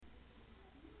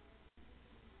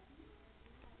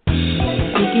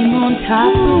Thinking on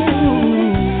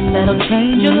topics that'll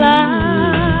change your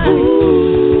life.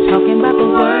 Talking about the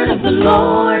word of the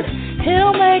Lord,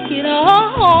 He'll make it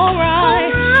all right.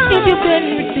 If you've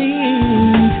been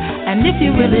redeemed, and if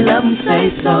you really love Him, say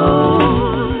so.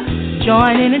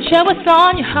 Join in and share what's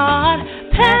on your heart.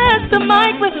 Pass the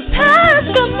mic with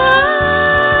Pastor Mike.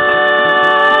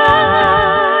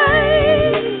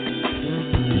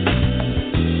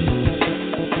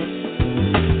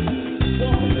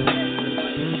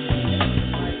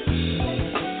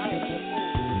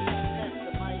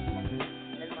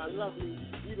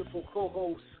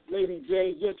 Co-host Lady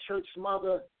J, your church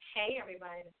mother. Hey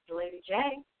everybody, this is Lady J.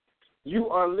 You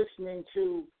are listening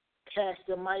to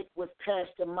Pastor Mike with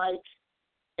Pastor Mike,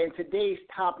 and today's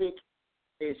topic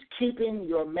is keeping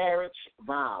your marriage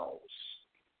vows.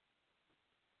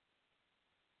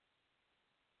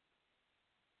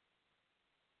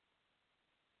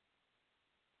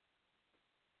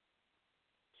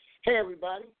 Hey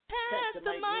everybody,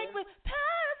 Pastor Mike with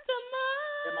Pastor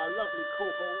Mike, and my lovely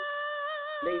co-host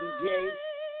Lady J,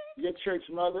 your church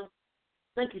mother.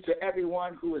 Thank you to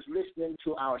everyone who is listening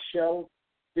to our show.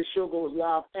 This show goes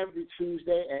live every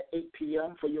Tuesday at 8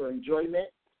 p.m. for your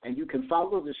enjoyment, and you can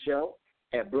follow the show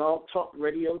at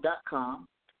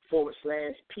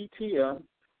blogtalkradio.com/PTM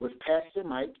with Pastor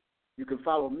Mike. You can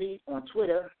follow me on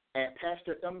Twitter at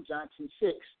Pastor M.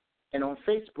 Johnson6 and on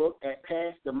Facebook at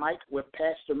Pastor Mike with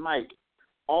Pastor Mike.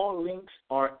 All links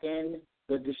are in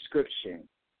the description.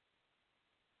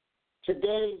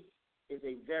 Today is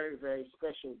a very, very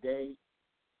special day.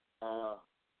 I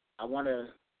want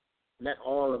to let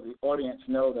all of the audience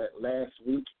know that last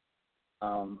week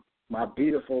my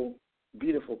beautiful,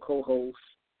 beautiful co-host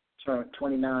turned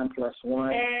 29 plus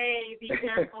 1. Hey, be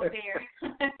careful there.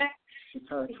 She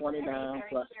turned 29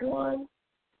 plus 1.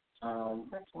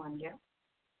 Plus 1, yeah.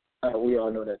 We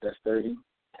all know that that's 30.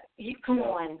 Come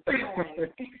on.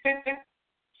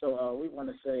 So we want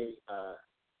to say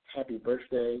happy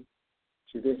birthday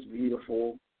to this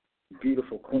beautiful,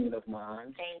 beautiful queen of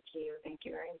mine. Thank you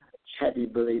very much. Happy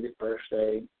belated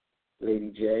birthday,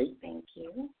 Lady J. Thank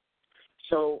you.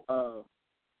 So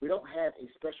we don't have a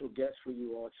special guest for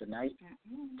you all tonight.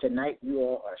 Mm-hmm. Tonight you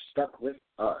all are stuck with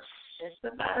us. It's the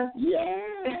best. Yeah.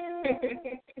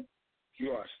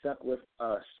 You are stuck with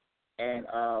us. And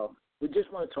we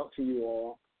just want to talk to you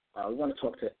all. We want to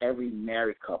talk to every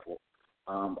married couple.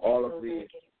 All of the,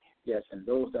 yes, and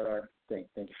those that are, thank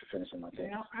you for finishing my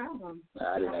thing. No problem.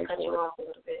 I didn't ask cut for you it. off a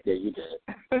little bit. Yeah, you did.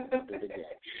 You did it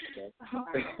again.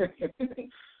 Okay.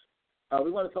 We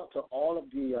want to talk to all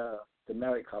of the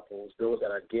married couples, those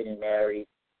that are getting married,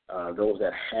 those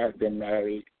that have been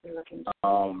married.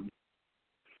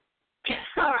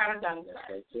 All right, I'm done. That's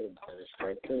right, too. That is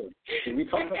right, too. See, we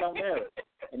talking about marriage,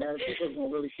 and now people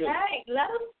don't really see. Hey, let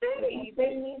them see.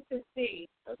 They need to see.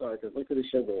 That's all right, because look at the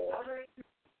sugar wall.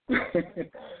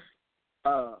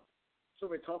 So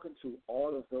we're talking to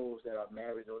all of those that are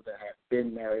married, those that have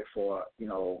been married for,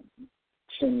 10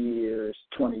 years,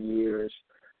 20 years.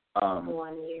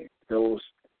 1 year. Those.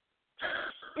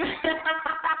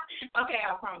 Okay,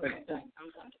 I promise. I'm done.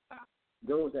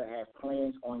 Those that have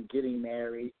plans on getting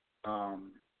married,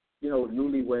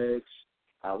 newlyweds.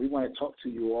 We want to talk to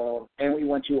you all, and we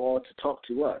want you all to talk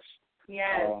to us.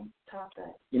 Yes, talk to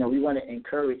us. We want to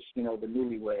encourage, the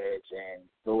newlyweds and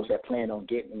those that plan on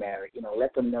getting married.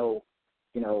 Let them know,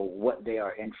 what they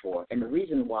are in for. And the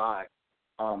reason why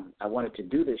I wanted to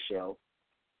do this show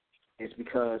is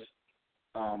because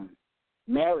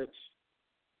marriage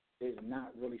is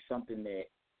not really something that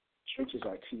churches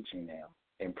are teaching now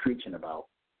and preaching about.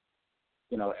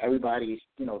 Everybody's,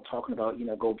 talking about,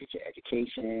 go get your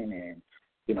education and,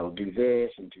 do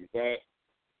this and do that.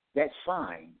 That's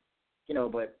fine,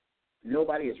 but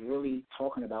nobody is really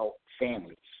talking about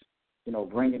families,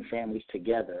 bringing families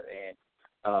together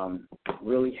and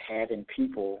really having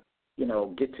people,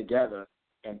 get together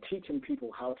and teaching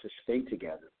people how to stay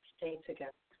together. Stay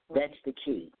together. That's the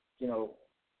key,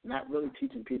 not really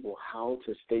teaching people how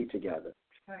to stay together.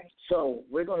 Right. So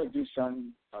we're going to do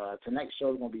some, tonight's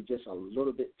show is going to be just a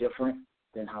little bit different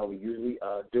than how we usually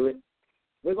do it.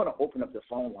 We're going to open up the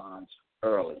phone lines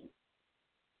early,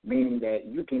 meaning that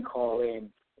you can call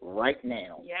in right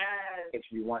now. Yes.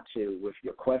 If you want to, with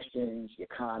your questions, your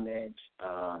comments,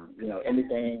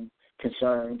 anything,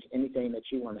 concerns, anything that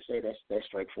you want to say, that's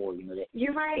straightforward.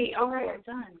 You're right. All right, I'm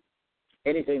done.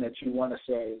 Anything that you want to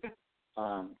say,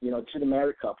 to the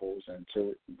married couples and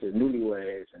to the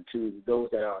newlyweds and to those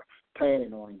that are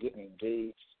planning on getting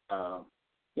engaged,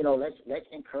 let's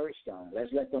encourage them.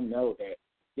 Let's let them know that,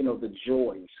 the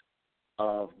joys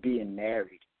of being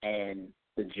married and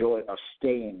the joy of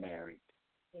staying married.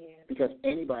 Yeah. because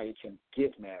anybody can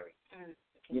get married,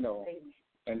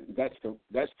 and that's the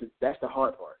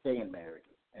hard part, staying married,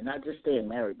 and not just staying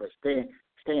married, but staying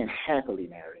happily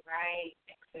married. Right,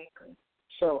 exactly.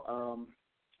 So,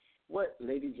 what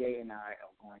Lady J and I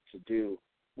are going to do,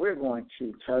 we're going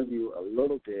to tell you a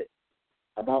little bit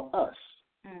about us.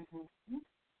 Mm-hmm.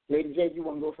 Lady J, you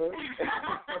want to go first?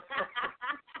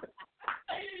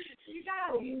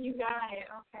 You got it,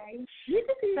 okay.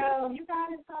 So, you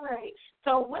got it, all right.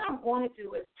 So, what I'm going to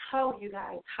do is tell you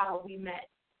guys how we met.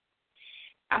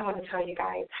 I want to tell you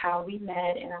guys how we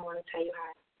met, and I want to tell you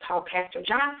how Pastor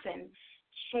Johnson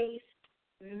chased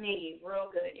me real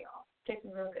good, y'all. Chased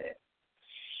me real good.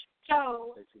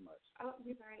 So, Say too much. Oh,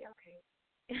 you're right, okay.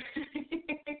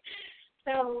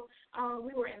 So,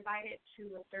 we were invited to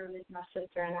a service, my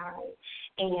sister and I,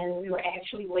 and we were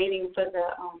actually waiting for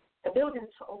the building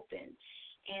to open.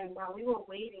 And while we were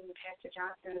waiting, Pastor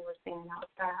Johnson was standing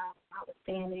outside. I was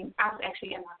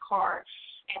actually in my car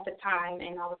at the time,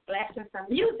 and I was blasting some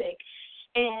music.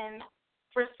 And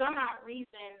for some odd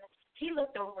reason, he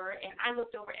looked over, and I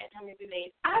looked over at him, and we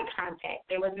made eye contact.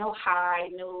 There was no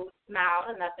hi, no smile,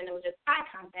 or nothing. It was just eye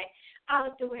contact. I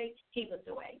looked away. He looked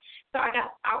away. So I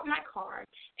got out my car,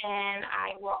 and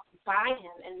I walked by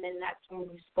him, and then that's when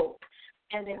we spoke.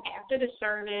 And then after the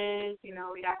service,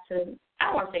 we got to, I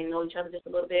don't want to say know each other just a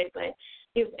little bit, but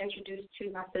he was introduced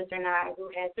to my sister and I, who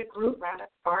had the group,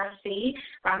 Rhonda RC,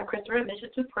 Rhonda Christopher,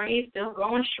 Mission to Praise, still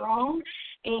going strong.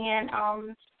 And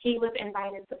he was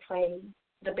invited to play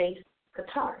the bass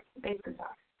guitar.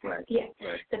 Right. Yeah,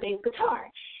 right. The bass guitar.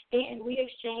 And we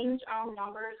exchanged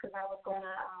numbers because I was going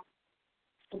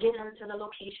to get him to the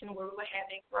location where we were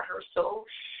having rehearsal.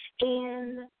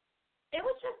 And it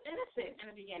was just innocent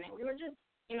in the beginning. We were just,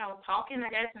 talking,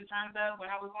 I guess, in terms of when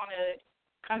I was going to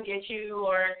come get you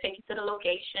or take you to the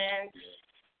location.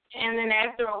 And then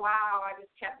after a while, I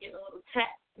just kept getting a little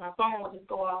text. My phone would just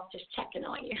go off, just checking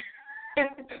on you.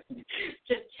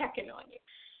 Just checking on you.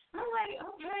 I'm like,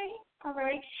 okay, all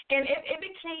right. And it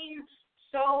became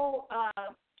so,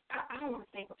 I don't want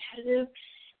to say competitive.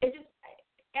 It just,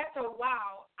 after a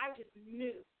while, I just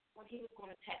knew when he was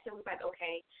going to text. It was like,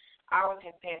 okay, hours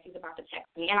have passed. He's about to text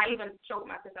me. And I even showed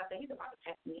my sister, I said, he's about to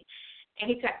text me. And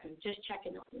he texted me, just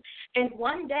checking on me. And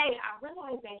one day, I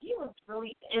realized that he was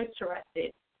really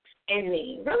interested in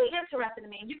me, really interested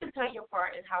in me. And you can tell your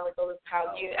part in how it goes,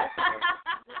 how you...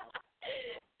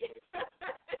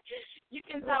 You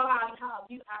can tell how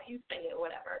you say it,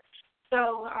 whatever.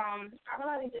 So I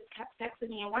realized he just kept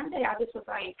texting me, and one day I just was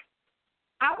like,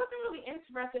 I wasn't really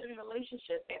interested in a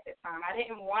relationship at that time. I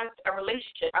didn't want a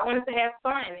relationship. I wanted to have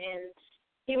fun, and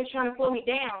he was trying to slow me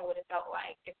down. What it felt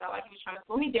like he was trying to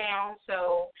slow me down.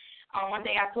 So one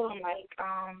day I told him I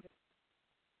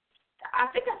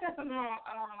think I said something along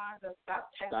the lines of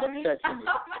stop texting me.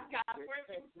 Oh my God, 5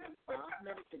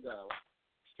 minutes ago.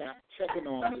 Stop checking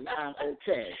on me. I'm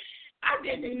okay. I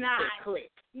did not.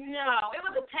 Click. No, it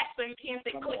was a text, so you can't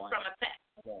say click from a text.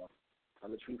 Come on.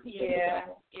 Yeah,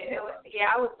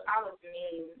 I was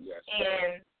mean. Yes,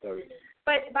 and very mean.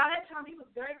 But by that time, he was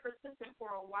very persistent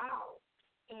for a while.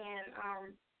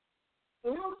 And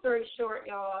long story short,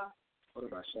 y'all, what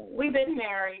about Shane? We've been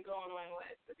married going on,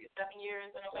 7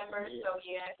 years in November. So,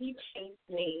 yeah, he chased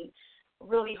me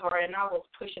really hard, and I was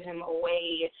pushing him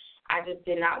away. I just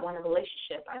did not want a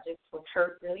relationship. I just was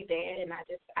hurt really bad, and I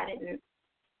didn't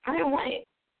want it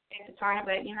at the time.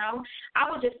 But, I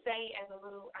would just say I know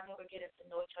we're getting to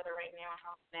know each other right now,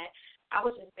 how we met. I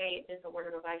would just say just a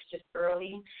word of advice just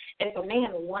early. If a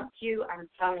man wants you, I'm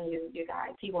telling you, you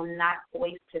guys, he will not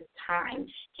waste his time.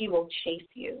 He will chase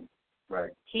you.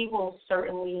 Right. He will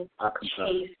certainly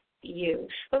chase you.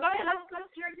 But go ahead,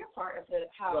 let's hear your part of it,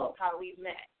 how we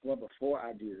met. Well, before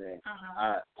I do that,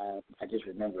 I just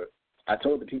remember I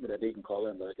told the people that they can call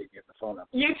in, but I didn't get the phone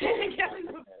number. You didn't get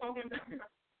the phone number.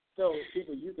 So,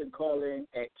 people, you can call in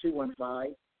at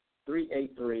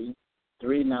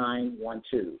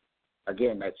 215-383-3912.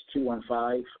 Again, that's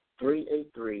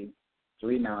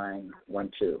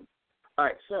 215-383-3912. All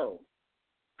right, so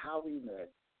how we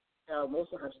met.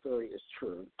 Most of her story is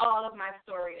true. All of my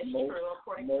story is true,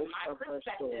 according to my perspective. Most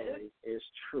of her story is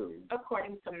true.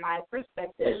 According to my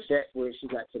perspective. Except where she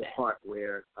got to the part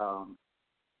where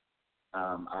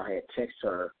I had texted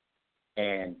her,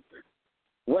 and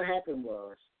what happened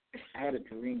was I had a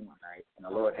dream one night, and the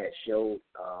Lord had showed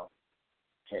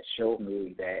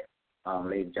me that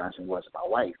Lady Johnson was my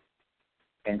wife.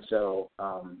 And so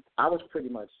I was pretty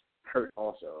much hurt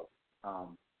also,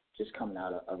 just coming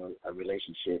out of a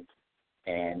relationship,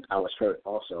 and I was hurt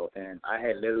also. And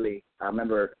I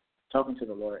remember talking to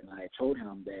the Lord, and I had told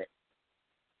him that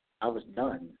I was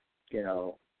done,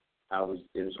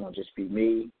 it was going to just be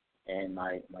me and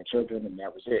my children, and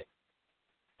that was it.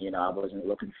 I wasn't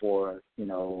looking for,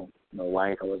 no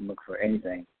wife. I wasn't looking for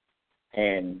anything.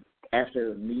 And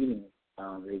after meeting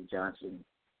Lady Johnson,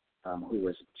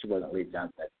 she wasn't Lady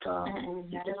Johnson at the time.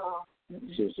 Not at all.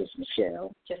 She was just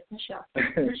Michelle. Just Michelle.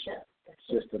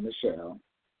 Sister Michelle.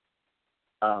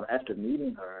 After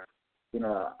meeting her,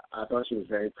 I thought she was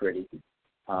very pretty.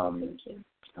 Thank you.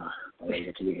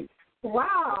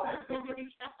 Wow.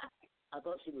 I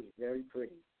thought she was very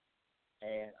pretty.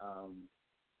 And,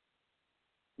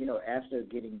 after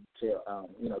getting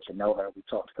to know her, we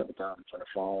talked a couple times on the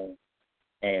phone,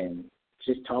 and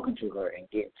just talking to her and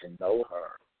getting to know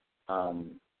her,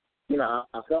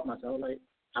 I felt myself like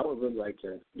I would really like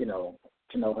to, to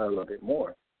know her a little bit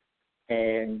more.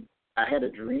 And I had a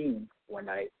dream one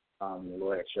night. The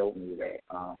Lord had showed me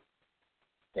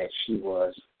that she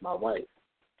was my wife.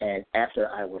 And after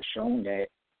I was shown that,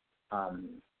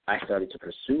 I started to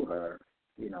pursue her,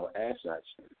 as such.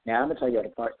 Now, I'm going to tell you the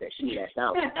part that she left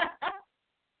out.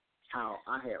 How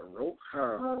I had wrote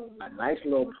her a nice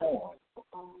little poem.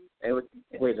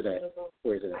 Where's it at?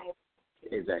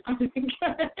 Exactly.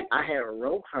 I had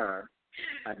wrote her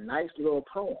a nice little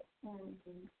poem.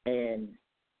 And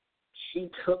she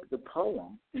took the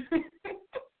poem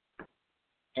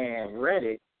and read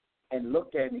it and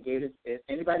looked at it and gave it.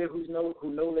 Anybody who know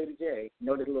Lady J,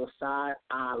 know the little side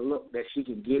eye look that she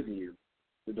can give you.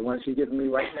 The one she's giving me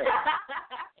right now.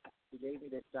 She gave me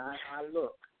that side eye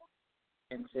look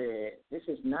and said, "This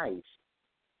is nice,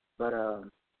 but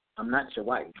I'm not your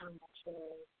wife."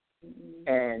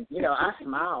 And I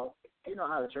smiled. You know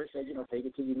how the church said, "Take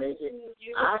it till you make it."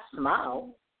 I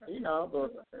smiled.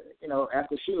 But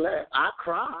after she left, I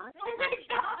cried. Oh my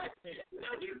God! No,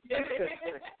 you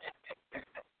didn't.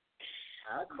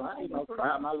 I cried.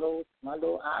 Cried my little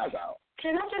eyes out.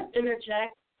 Can I just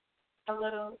interject a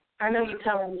little? I know you're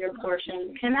telling your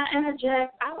portion. Can I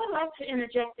interject? I would like to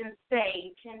interject and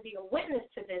say, can be a witness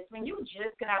to this. When you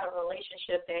just got a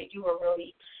relationship that you were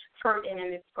really hurt in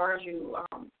and it scars you,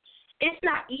 it's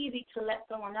not easy to let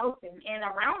someone else in. And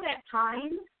around that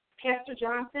time, Pastor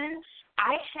Johnson,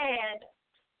 I had,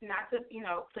 not to,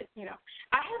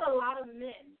 I had a lot of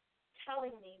men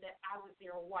telling me that I was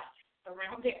their wife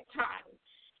around that time.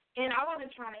 And I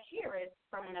wasn't trying to hear it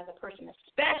from another person,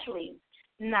 especially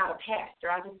not a pastor.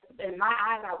 In my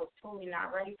eyes, I was totally not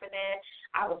ready for that.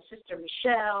 I was Sister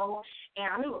Michelle,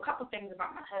 and I knew a couple things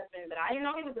about my husband, but I didn't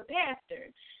know he was a pastor.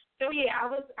 So yeah, I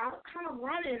was kind of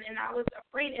running, and I was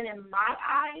afraid. And in my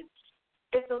eyes,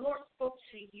 if the Lord spoke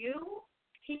to you,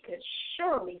 He could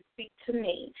surely speak to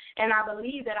me. And I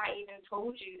believe that I even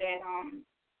told you that,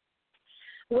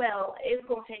 it's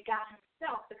going to take God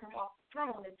Himself to come off the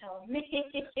throne and tell me.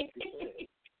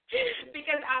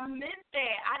 Because I meant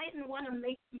that. I didn't want to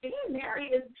being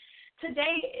married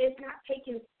today is not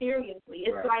taken seriously.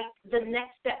 It's right. Like the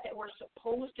next step that we're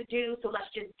supposed to do, so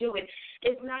let's just do it.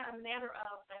 It's not a matter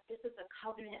of like this is a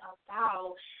covenant, a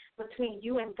vow between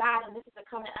you and God, and this is a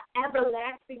covenant, an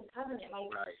everlasting covenant.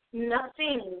 Like right.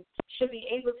 Nothing should be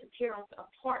able to tear us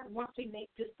apart once we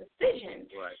make this decision.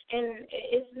 Right. And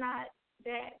it's not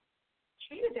that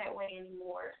treated that way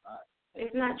anymore.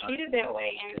 It's not treated that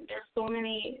way, and there's so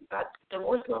many,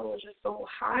 divorce level is just so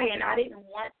high, and I didn't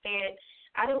want that.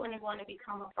 I didn't want to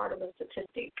become a part of a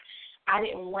statistic. I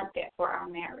didn't want that for our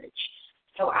marriage.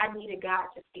 So I needed God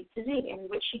to speak to me, and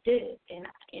which He did. And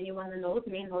anyone that knows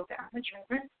me knows that I'm a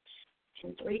dreamer.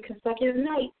 And 3 consecutive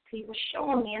nights, He was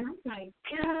showing me, and I'm like,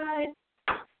 God,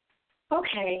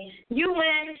 okay, you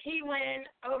win, he win,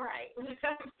 all right.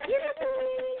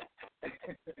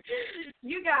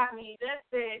 You got me. That's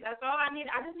it. That's all I need.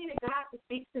 I just needed God to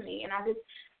speak to me, and I just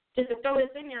to throw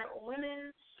this in there,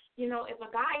 women. If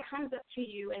a guy comes up to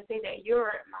you and say that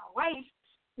you're my wife,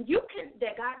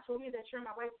 that God told me that you're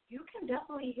my wife, you can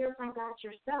definitely hear from God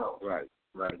yourself.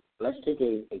 Right. Let's take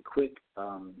a quick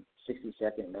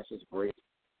 60-second message break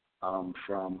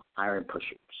from Iron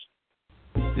Pushers.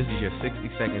 This is your 60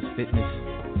 seconds fitness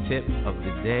tip of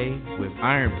the day with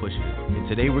Iron Pushers. And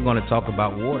today we're going to talk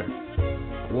about water.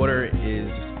 Water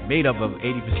is made up of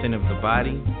 80% of the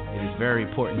body. It is very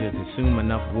important to consume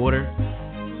enough water.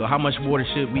 So how much water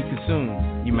should we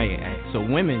consume, you may ask? So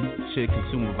women should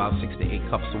consume about 6 to 8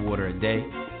 cups of water a day,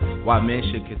 while men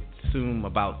should consume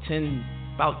about 10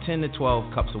 to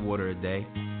 12 cups of water a day.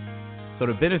 So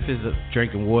the benefits of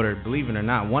drinking water, believe it or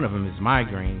not, one of them is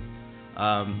migraine.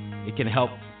 It can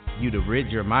help you to rid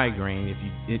your migraine if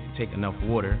you take enough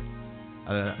water.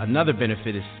 Another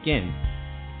benefit is skin.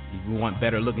 If you want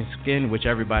better looking skin, which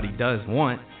everybody does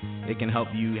want, it can help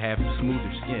you have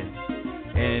smoother skin.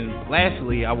 And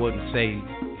lastly, I would say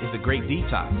it's a great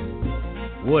detox.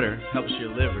 Water helps your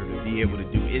liver to be able to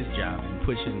do its job in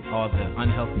pushing all the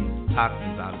unhealthy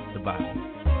toxins out of the body.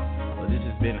 So this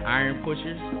has been Iron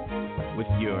Pushers with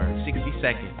your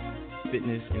 60-second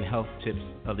fitness and health tips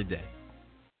of the day.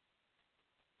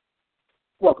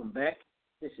 Welcome back.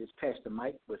 This is Pastor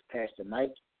Mike with Pastor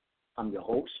Mike. I'm your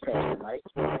host, Pastor Mike,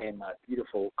 and my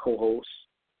beautiful co-host,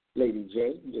 Lady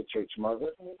J, your church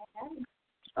mother.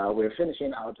 We're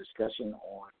finishing our discussion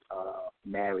on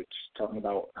marriage, talking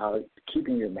about how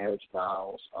keeping your marriage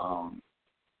vows,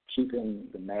 keeping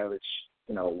the marriage,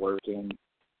 working,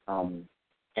 and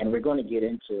we're going to get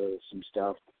into some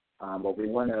stuff, but we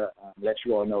want to let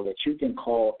you all know that you can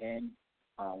call in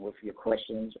with your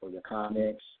questions or your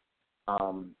comments.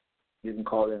 You can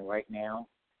call in right now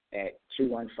at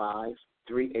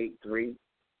 215-383-3912,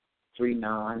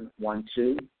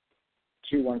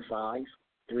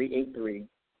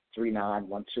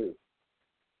 215-383-3912.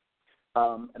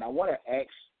 And I want to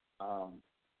ask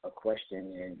a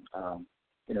question,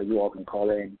 and you all can call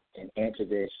in and answer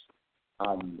this.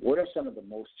 What are some of the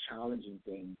most challenging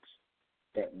things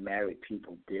that married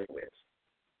people deal with?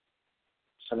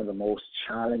 Some of the most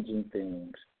challenging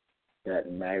things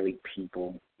that married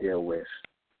people deal with.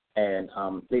 And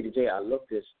Lady J, I looked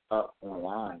this up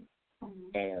online,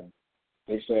 and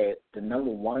it said the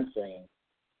number one thing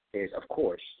is, of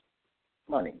course,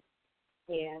 money.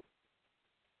 Yeah.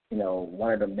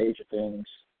 One of the major things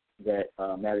that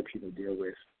married people deal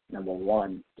with, number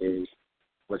one,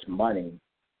 was money.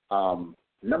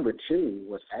 Number two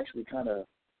was actually kind of,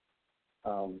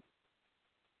 I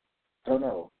don't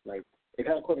know, like, it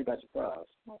kind of caught me by surprise.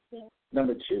 Okay.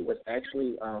 Number two was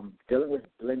actually dealing with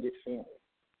blended family.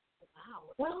 Wow.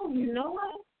 Well, you know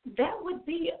what? That would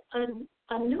be a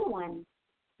new one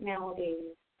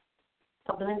nowadays.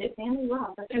 A blended family.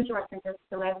 Wow, that's interesting because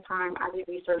the last time I did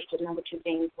research, the number two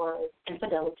things was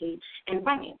infidelity and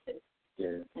finances.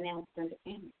 Yeah. And now it's blended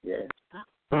family. Yeah.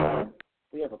 Wow.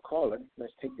 We have a caller.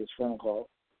 Let's take this phone call.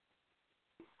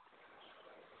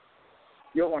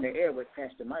 You're on the air with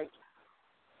Pastor Mike.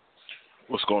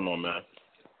 What's going on, man?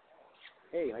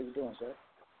 Hey, how you doing, sir?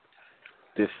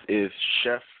 This is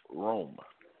Chef Rome.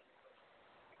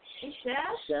 Hey,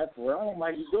 Chef. Chef Rome, how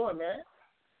you doing, man?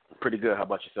 Pretty good. How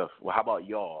about yourself? Well, how about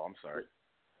y'all? I'm sorry.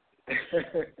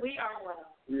 We are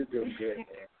well. You're doing good,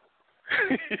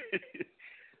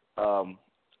 man.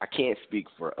 I can't speak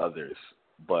for others,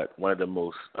 but one of the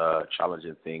most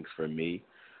challenging things for me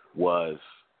was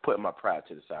putting my pride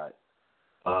to the side.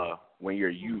 When you're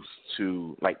used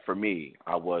to, like for me,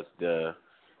 I was the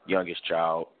youngest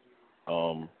child.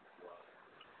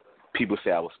 People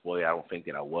say I was spoiled. I don't think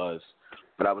that I was,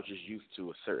 but I was just used to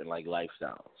a certain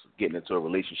lifestyle. So getting into a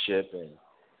relationship and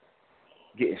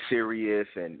getting serious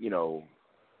and,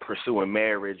 pursuing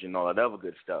marriage and all that other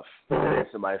good stuff. And then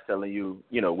somebody's telling you,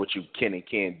 what you can and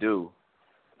can't do.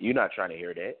 You're not trying to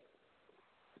hear that.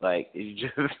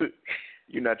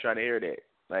 You're not trying to hear that.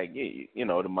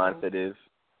 The mindset is,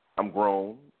 I'm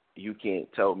grown. You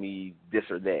can't tell me this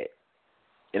or that.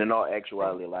 And in all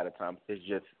actuality, a lot of times it's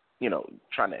just,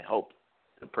 trying to help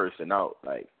the person out.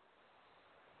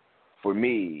 For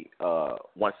me,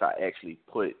 once I actually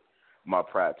put my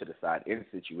pride to the side in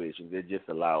situations, it just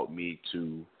allowed me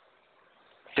to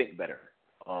think better.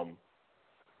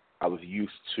 I was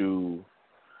used to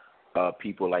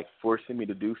people forcing me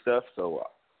to do stuff, so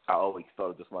I always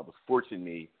thought that somebody was forcing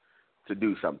me to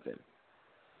do something.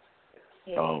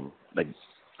 Yeah.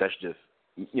 That's just,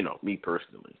 me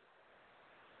personally.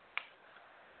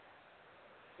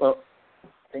 Well,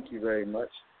 thank you very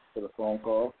much for the phone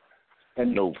call.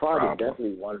 And no probably problem.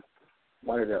 Definitely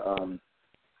one of the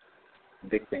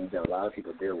big things that a lot of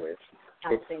people deal with.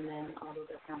 I'll say men, although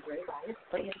that sounds very biased,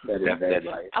 but yes. That is very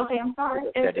biased. Okay, I'm sorry.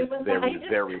 That is very, biased.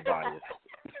 very biased.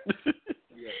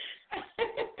 Yes.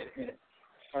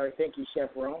 All right, thank you,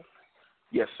 Chef Rome.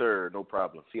 Yes, sir. No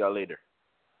problem. See y'all later.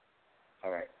 All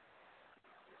right.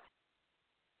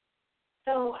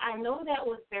 So I know that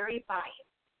was very biased,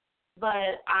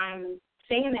 but I'm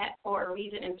saying that for a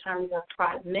reason in terms of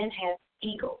pride. Men have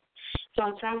egos. So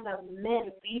in terms of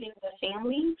men leading the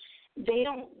family, they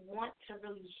don't want to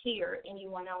really hear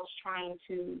anyone else trying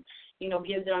to,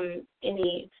 give them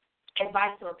any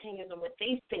advice or opinions on what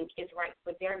they think is right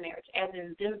for their marriage. As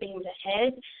in them being the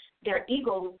head, their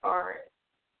egos are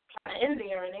in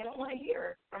there and they don't want to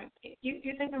hear from you.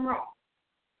 You think I'm wrong.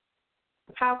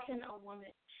 How can a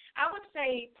woman? I would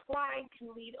say pride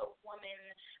can lead a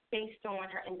woman based on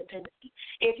her independence.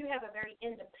 If you have a very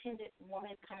independent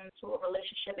woman come into a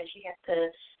relationship and she has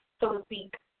to, so to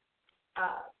speak,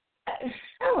 I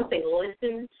don't want to say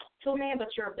listen to a man,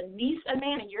 but you're beneath a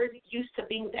man and you're used to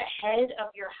being the head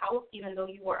of your house, even though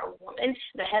you were a woman,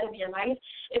 the head of your life,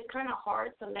 it's kind of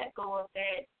hard to let go of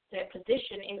that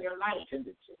position in your life.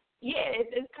 Yeah,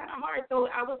 it's kind of hard. So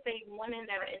I would say women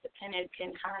that are independent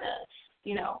can kind of,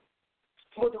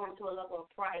 hold on to a level of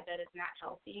pride that is not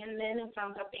healthy. And then in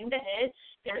terms of being the head,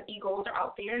 their egos are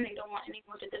out there and they don't want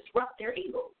anyone to disrupt their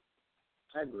egos.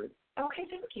 I agree. Okay,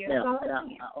 thank you. Now, I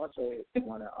also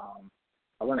want to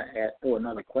throw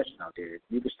another question out there.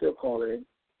 You can still call in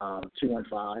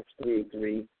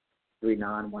 215-383-3912,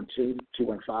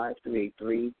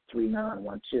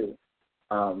 215-383-3912,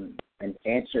 and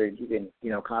answer. You can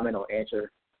comment or answer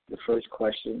the first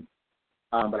question.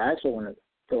 But I also want to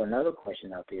throw another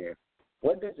question out there.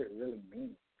 What does it really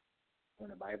mean when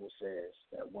the Bible says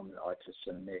that women are to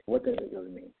submit? What does it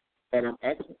really mean? And I'm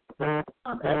asking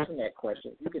that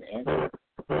question. You can answer it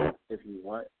if you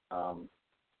want,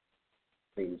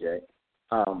 DJ.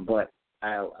 But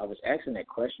I was asking that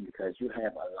question because you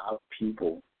have a lot of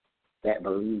people that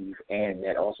believe and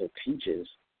that also teaches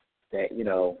that,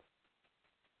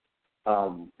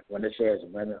 when it says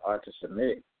women are to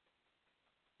submit,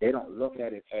 they don't look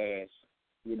at it as,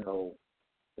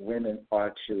 women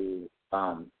are to,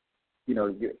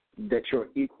 that you're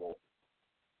equal.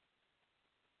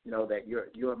 That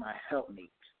you're my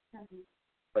helpmate. Mm-hmm.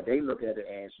 But they look at it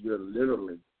as you're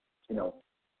literally,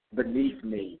 beneath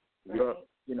me. You're,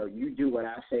 you do what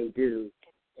I say do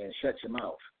and shut your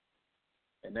mouth.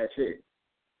 And that's it.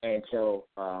 And so,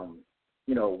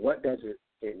 what does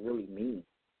it really mean?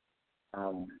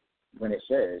 When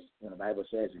the Bible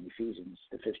says in Ephesians,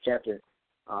 the 5th chapter,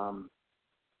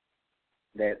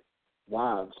 that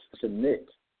wives submit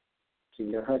to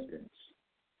your husbands.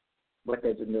 What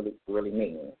does it really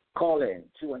mean? Call in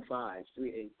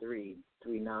 215-383-3912,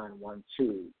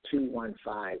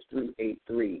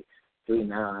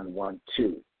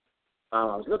 215-383-3912. I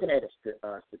was looking at a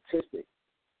statistic,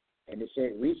 and it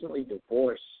said recently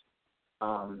divorce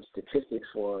statistics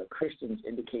for Christians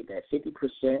indicate that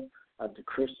 50% of the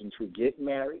Christians who get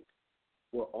married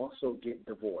will also get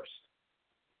divorced.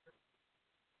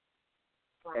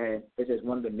 Wow. And it is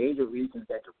one of the major reasons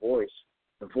that divorce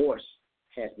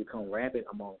has become rampant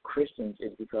among Christians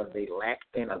is because they lack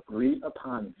an agreed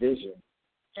upon vision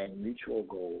and mutual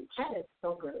goals. That is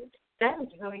so good. That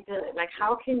is really good. Like,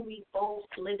 how can we both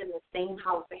live in the same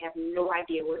house and have no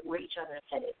idea where each other is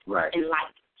headed in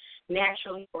life,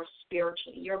 naturally or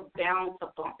spiritually? You're bound to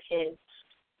bump heads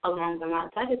along the line.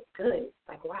 That is good.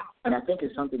 Like, wow. And I think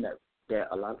it's something that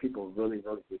a lot of people really,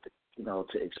 really get to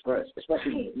express,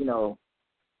 especially,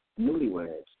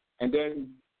 newlyweds. And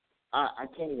then I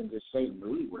can't even just say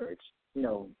newlyweds,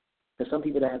 because some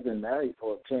people that have been married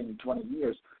for 10, 20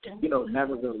 years,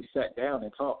 never really sat down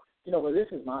and talked. Well,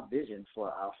 this is my vision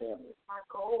for our family. Our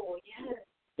goal, yes.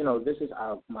 This is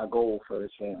my goal for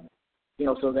this family.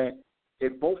 So that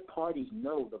if both parties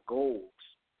know the goals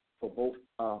for both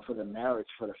for the marriage,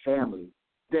 for the family,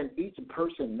 then each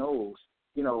person knows,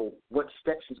 what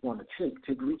steps it's going to take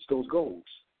to reach those goals.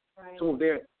 Right. So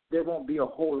there won't be a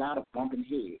whole lot of bumping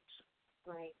heads.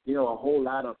 Right. A whole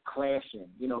lot of clashing,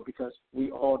 because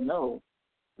we all know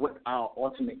what our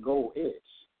ultimate goal is.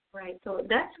 Right. So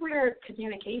that's where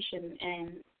communication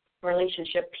and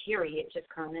relationship period just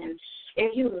come in.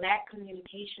 If you lack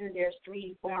communication, there's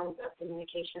 3 forms of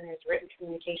communication. There's written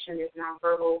communication, there's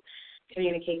nonverbal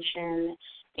communication,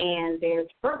 and there's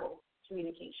verbal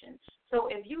communication. So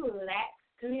if you lack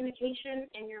communication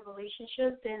in your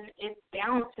relationship, then it's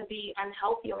bound to be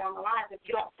unhealthy along the lines if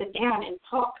you don't sit down and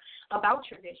talk about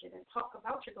your vision and talk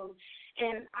about your goals.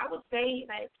 And I would say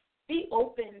that be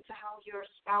open to how your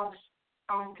spouse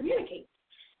communicates.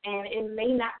 And it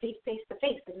may not be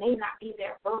face-to-face. It may not be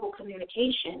their verbal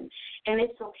communication. And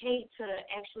it's okay to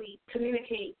actually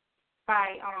communicate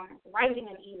by writing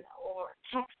an email or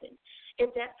texting.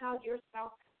 If that's how your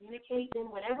spouse communicates,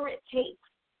 then whatever it takes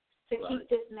to keep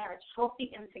this marriage healthy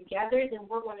and together, then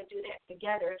we're going to do that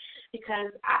together.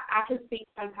 Because I can speak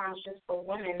sometimes just for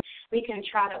women, we can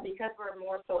try to, because we're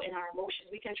more so in our emotions,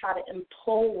 we can try to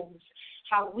impose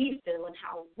how we feel and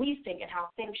how we think and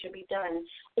how things should be done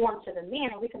onto the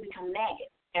man, and we can become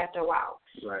nagging after a while.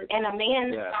 Right. And a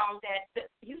man that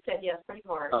you said yes pretty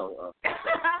hard. Oh.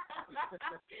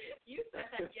 You said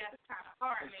that yes kind of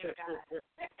hard, man.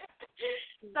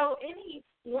 So any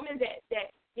woman that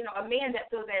a man that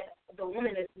feels that the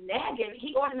woman is nagging,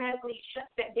 he automatically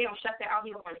shuts that down, shuts that out.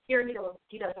 He don't want to hear me.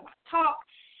 He doesn't want to talk.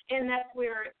 And that's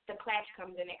where the clash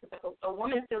comes in. Because if a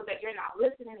woman feels that you're not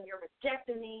listening and you're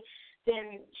rejecting me,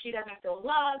 then she doesn't feel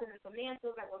loved. And if a man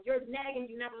feels like, well, you're nagging,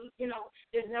 you never,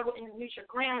 there's never any mutual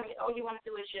ground. All you want to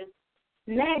do is just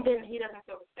Ned he doesn't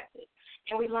feel respected.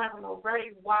 And we learned from a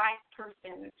very wise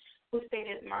person who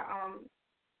stated, I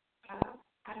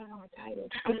don't know her title.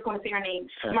 I'm just going to say her name.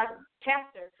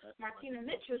 Pastor Martina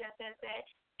Mitchell, that says that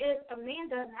if a man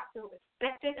does not feel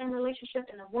respected in a relationship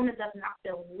and a woman does not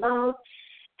feel loved,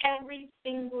 every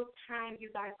single time you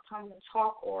guys come to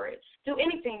talk or do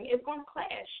anything, it's going to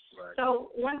clash. Right. So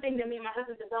one thing that me and my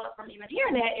husband developed from even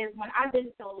hearing that is when I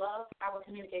didn't feel loved, I would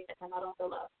communicate that I don't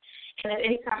feel loved. And at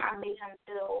any time I made him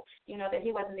feel, that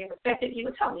he wasn't being respected, he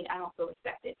would tell me I don't feel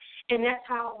respected. And that's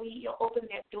how we opened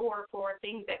that door for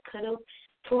things that could have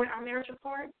torn our marriage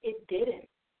apart. It didn't.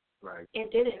 Right.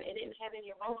 It didn't. It didn't have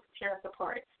any room to tear us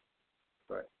apart.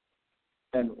 Right.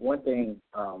 And one thing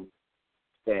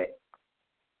that,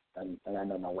 and I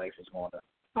know my wife is going to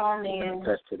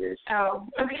attest to this. Oh,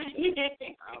 okay.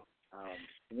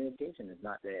 Communication is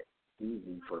not that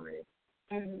easy for me.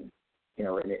 Mm-hmm.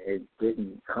 It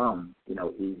didn't come,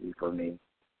 easy for me.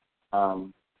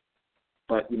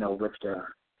 But, with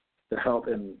the help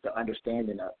and the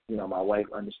understanding of, my wife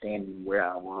understanding where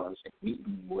I was and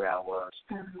meeting me where I was,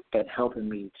 mm-hmm. and helping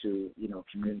me to,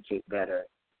 communicate better.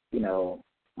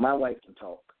 My wife can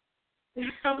talk.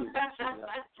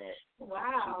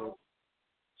 Wow.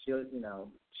 She'll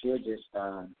just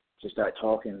start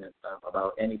talking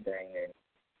about anything and,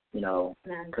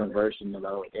 conversing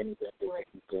about anything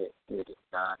that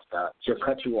nonstop. She'll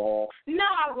cut you off. No,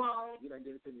 I won't. You done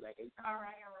did it to me like 8 times. All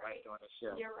right. During the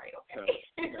show. You're right, okay.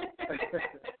 So,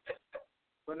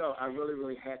 but no, I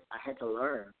really had to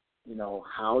learn,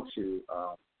 how to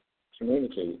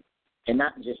communicate. And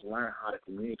not just learn how to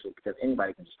communicate because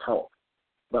anybody can just talk,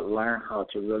 but learn how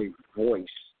to really voice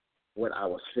what I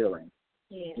was feeling,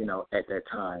 at that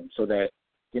time so that,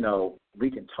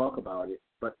 we can talk about it,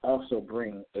 but also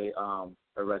bring a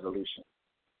resolution.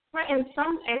 Right, and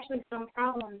some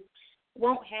problems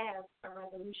won't have a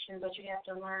resolution, but you have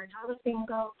to learn how this thing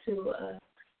go to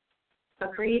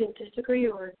agree to disagree,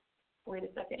 or wait a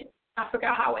second, I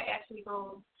forgot how it actually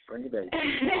goes. Bring it back.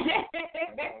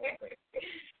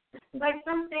 Like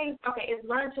some things, it's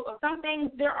learned to. Some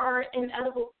things there are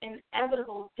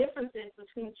inevitable differences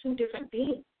between two different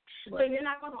beings. Right. So you're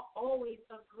not going to always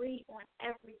agree on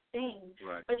everything,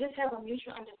 right. But just have a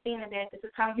mutual understanding that this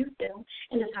is how you feel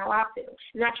and this is how I feel.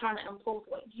 You're not trying to impose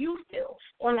what you feel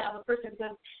on the other person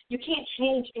because you can't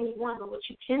change anyone, but what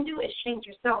you can do is change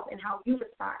yourself and how you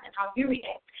respond and how you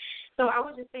react. So I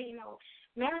would just say,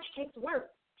 marriage takes work.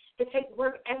 It takes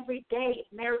work every day.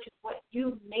 Marriage is what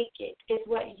you make it. It's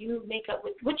what you make up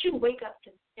with, what you wake up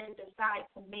to and decide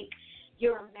to make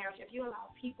your marriage. If you allow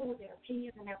people, their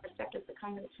opinions, and their perspectives to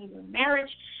come into your marriage,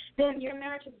 then your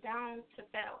marriage is bound to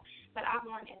fail. But I've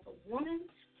learned as a woman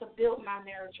to build my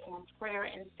marriage on prayer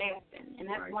and fasting. And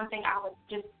that's one thing I would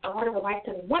just a word of advice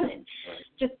to the women. Right.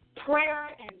 Just prayer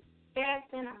and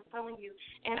fasting, I'm telling you,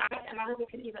 and my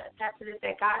husband can even attest to this,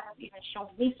 that God has even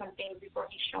shown me some things before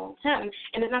he's shown him.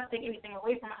 And it's not to take anything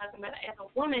away from my husband, but as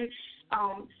a woman,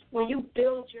 when you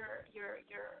build your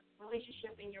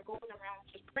relationship and your goals around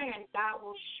just praying, God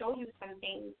will show you some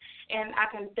things. And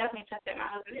I can definitely attest that my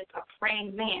husband is a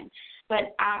praying man.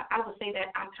 But I would say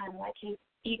that I'm kind of like his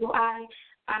eagle eye.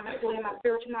 I'm doing my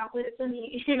spiritual mouth with it to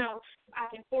me. I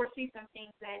can foresee some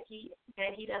things that he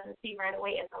doesn't see right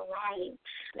away as a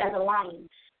lion.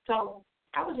 So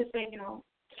I would just say, to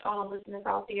all the listeners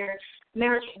out there,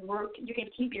 marriage can work. You can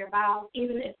keep your vows,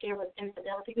 even if there was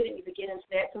infidelity. We didn't even get into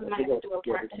that, so we might have to do a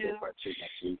part two.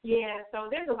 Yeah, so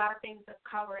there's a lot of things to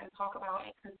cover and talk about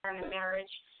concerning marriage.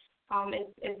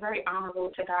 It's very honorable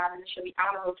to God, and it should be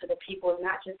honorable to the people. It's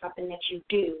not just something that you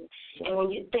do. And when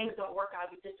things don't work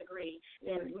out, you disagree,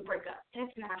 then we break up.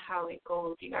 That's not how it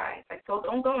goes, you guys. So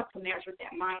don't go into marriage with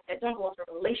that mindset. Don't go into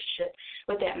a relationship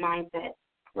with that mindset.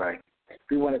 Right.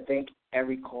 We want to thank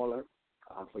every caller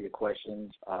for your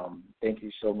questions. Thank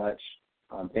you so much.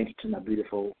 Thank you to my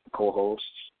beautiful co-host,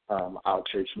 our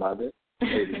church mother,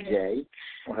 Lady J,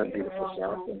 on her beautiful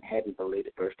self, and happy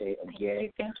belated birthday again.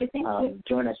 Thank you.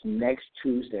 Join us next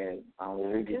Tuesday where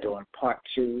we'll be doing part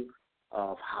 2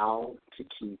 of how to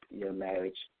keep your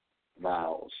marriage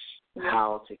vows.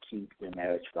 How to keep your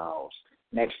marriage vows.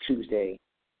 Next Tuesday,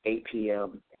 8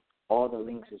 p.m. All the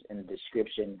links is in the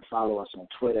description. Follow us on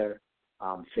Twitter,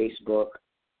 Facebook,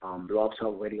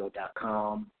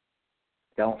 blogtalkradio.com.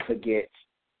 Don't forget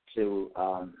to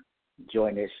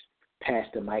join us,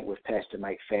 Pastor Mike with Pastor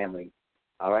Mike family.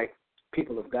 All right?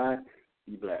 People of God,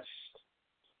 be blessed.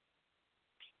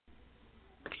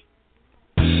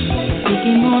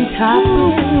 Speaking on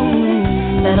topics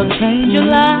that'll change your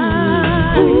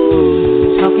life.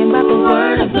 Talking about the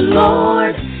word of the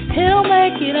Lord. He'll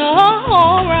make it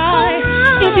all right.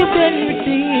 If you've been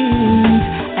redeemed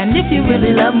And if you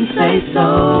really love him, say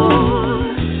so.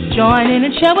 Join in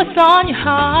and share what's on your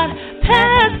heart.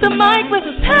 Pass the mic with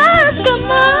Pastor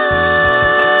Mike.